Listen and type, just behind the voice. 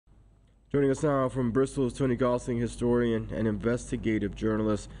Joining us now from Bristol is Tony Gosling, historian and investigative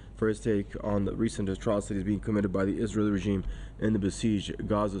journalist, for his take on the recent atrocities being committed by the Israeli regime in the besieged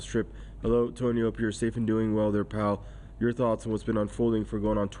Gaza Strip. Hello, Tony. Hope you're safe and doing well there, pal. Your thoughts on what's been unfolding for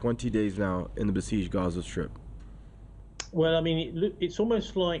going on 20 days now in the besieged Gaza Strip? Well, I mean, it's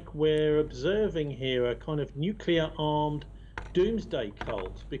almost like we're observing here a kind of nuclear-armed doomsday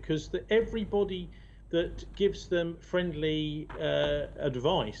cult, because everybody that gives them friendly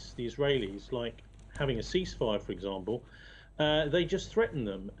advice, the Israelis, like having a ceasefire, for example, they just threaten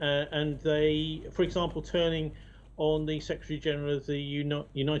them. And they, for example, turning on the Secretary General of the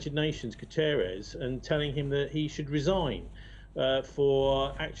United Nations, Guterres, and telling him that he should resign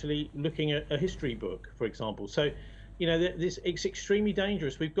for actually looking at a history book, for example. So, you know, it's extremely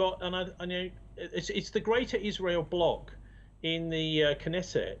dangerous. We've got, and I know it's the Greater Israel bloc in the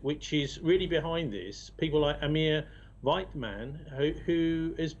Knesset, which is really behind this. People like Amir Weitman,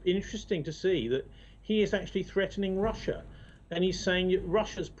 who is interesting to see that he is actually threatening Russia, and he's saying that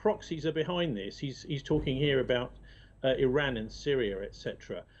Russia's proxies are behind this. He's talking here about Iran and Syria,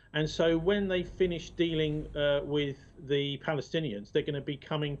 etc. And so when they finish dealing with the Palestinians, they're going to be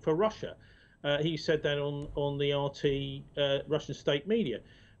coming for Russia. He said that on the RT Russian state media.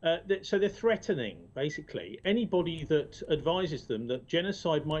 So they're threatening, basically, anybody that advises them that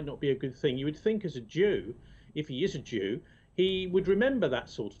genocide might not be a good thing. You would think, as a Jew, if he is a Jew, he would remember that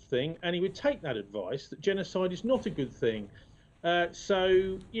sort of thing, and he would take that advice that genocide is not a good thing.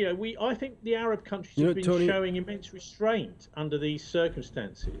 So, you know, I think the Arab countries have been Tony, showing immense restraint under these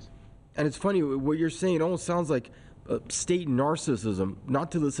circumstances. And it's funny, what you're saying, it almost sounds like state narcissism,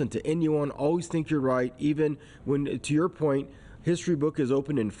 not to listen to anyone, always think you're right, even when, to your point, history book is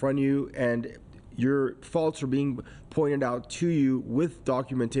open in front of you and your faults are being pointed out to you with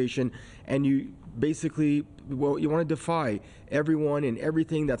documentation, and you basically, well, you want to defy everyone and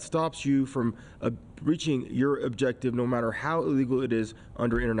everything that stops you from reaching your objective, no matter how illegal it is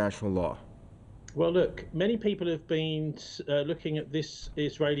under international law. Well, look, many people have been looking at this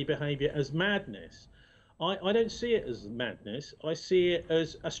Israeli behavior as madness. I don't see it as madness. I see it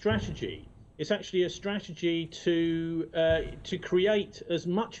as a strategy. It's actually a strategy to create as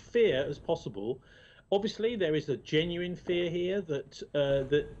much fear as possible. Obviously, there is a genuine fear here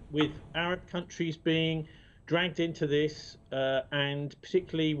that with Arab countries being dragged into this, and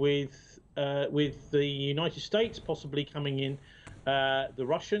particularly with the United States possibly coming in, the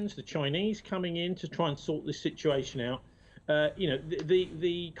Russians, the Chinese coming in to try and sort this situation out. You know,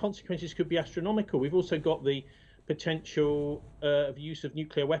 the consequences could be astronomical. We've also got the potential of use of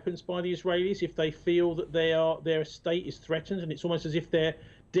nuclear weapons by the Israelis if they feel that their state is threatened, and it's almost as if they're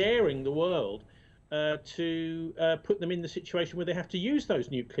daring the world to put them in the situation where they have to use those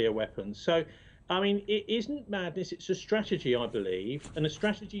nuclear weapons. So, I mean, it isn't madness, it's a strategy, I believe, and a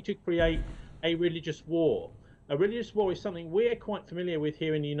strategy to create a religious war. A religious war is something we're quite familiar with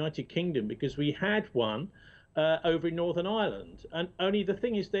here in the United Kingdom, because we had one over in Northern Ireland. And only the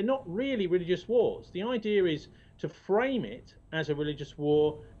thing is, they're not really religious wars. The idea is to frame it as a religious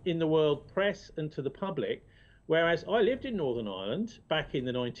war in the world press and to the public. Whereas I lived in Northern Ireland back in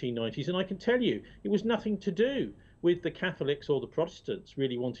the 1990s, and I can tell you, it was nothing to do with the Catholics or the Protestants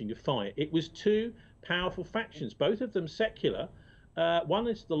really wanting to fight. It was two powerful factions, both of them secular. One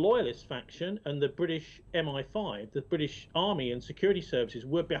is the Loyalist faction, and the British MI5, the British Army and Security Services,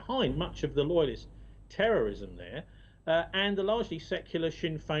 were behind much of the Loyalist terrorism there, and the largely secular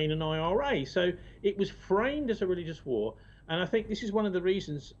Sinn Féin and IRA. So it was framed as a religious war, and I think this is one of the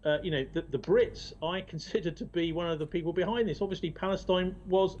reasons, you know, that the Brits I consider to be one of the people behind this. Obviously, Palestine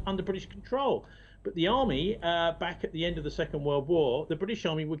was under British control, but the army, back at the end of the Second World War, the British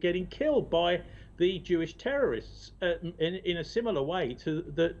army were getting killed by the Jewish terrorists in a similar way to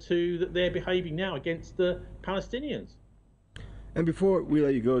that they're behaving now against the Palestinians. And before we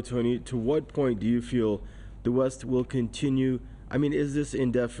let you go, Tony, to what point do you feel the West will continue? I mean, is this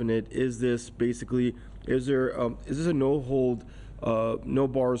indefinite? Is this basically, is this a no hold, no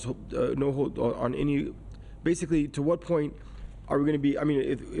bars, no hold on any, basically, to what point are we going to be, I mean,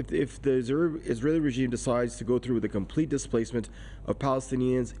 if the Israeli regime decides to go through with a complete displacement of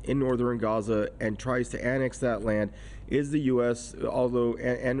Palestinians in northern Gaza and tries to annex that land, is the U.S., although,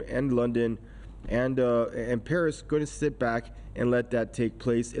 and London, and Paris going to sit back and let that take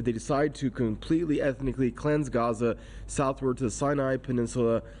place? If they decide to completely ethnically cleanse Gaza southward to the Sinai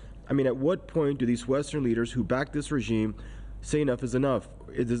Peninsula, I mean, at what point do these Western leaders who back this regime say enough is enough?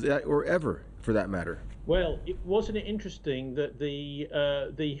 Is that, or ever, for that matter? Well, wasn't it interesting that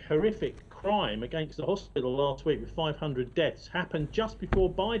the horrific crime against the hospital last week with 500 deaths happened just before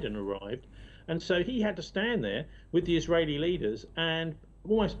Biden arrived, and so he had to stand there with the Israeli leaders and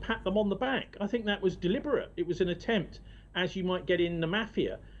almost pat them on the back. I think that was deliberate. It was an attempt, as you might get in the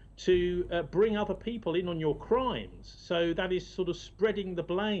mafia, to bring other people in on your crimes. So that is sort of spreading the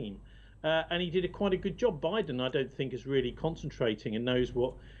blame. And he did quite a good job. Biden, I don't think, is really concentrating and knows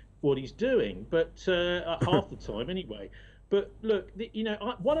what he's doing, but half the time anyway. But look,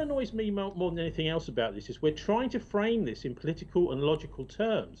 what annoys me more than anything else about this is we're trying to frame this in political and logical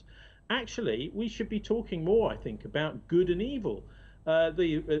terms. Actually, we should be talking more, I think, about good and evil.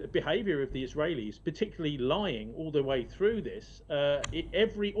 The behavior of the Israelis, particularly lying all the way through this,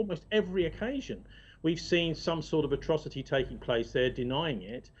 almost every occasion, we've seen some sort of atrocity taking place there, denying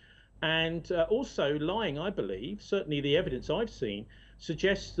it. And also lying, I believe, certainly the evidence I've seen,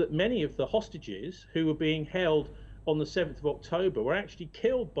 suggests that many of the hostages who were being held on the 7th of October were actually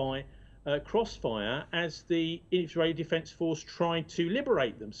killed by crossfire as the Israeli Defense Force tried to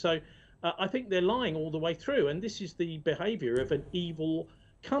liberate them. So I think they're lying all the way through. And this is the behavior of an evil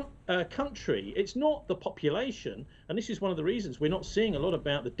country. It's not the population. And this is one of the reasons we're not seeing a lot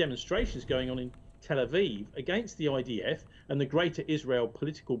about the demonstrations going on in Tel Aviv against the IDF and the Greater Israel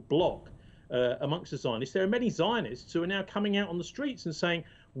political bloc amongst the Zionists. There are many Zionists who are now coming out on the streets and saying,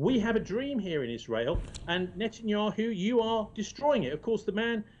 we have a dream here in Israel, and Netanyahu, you are destroying it. Of course, the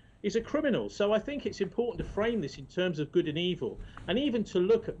man is a criminal. So I think it's important to frame this in terms of good and evil, and even to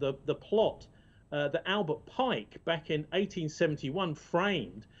look at the plot that Albert Pike back in 1871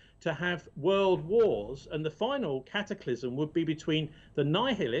 framed to have world wars, and the final cataclysm would be between the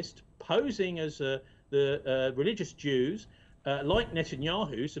nihilist posing as the religious Jews, like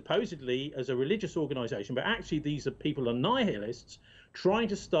Netanyahu, supposedly as a religious organization, but actually these are people are nihilists trying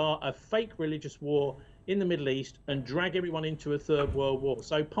to start a fake religious war in the Middle East and drag everyone into a third world war.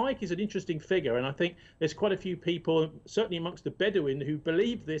 So Pike is an interesting figure, and I think there's quite a few people, certainly amongst the Bedouin, who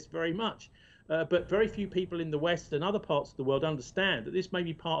believe this very much. But very few people in the West and other parts of the world understand that this may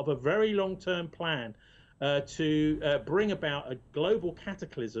be part of a very long-term plan to bring about a global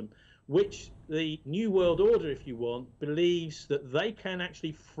cataclysm, which the New World Order, if you want, believes that they can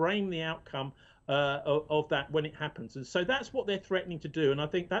actually frame the outcome of that when it happens. And so that's what they're threatening to do. And I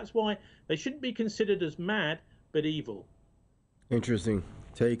think that's why they shouldn't be considered as mad, but evil. Interesting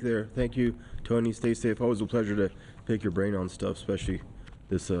take there. Thank you, Tony. Stay safe. Always a pleasure to pick your brain on stuff, especially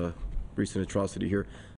this recent atrocity here.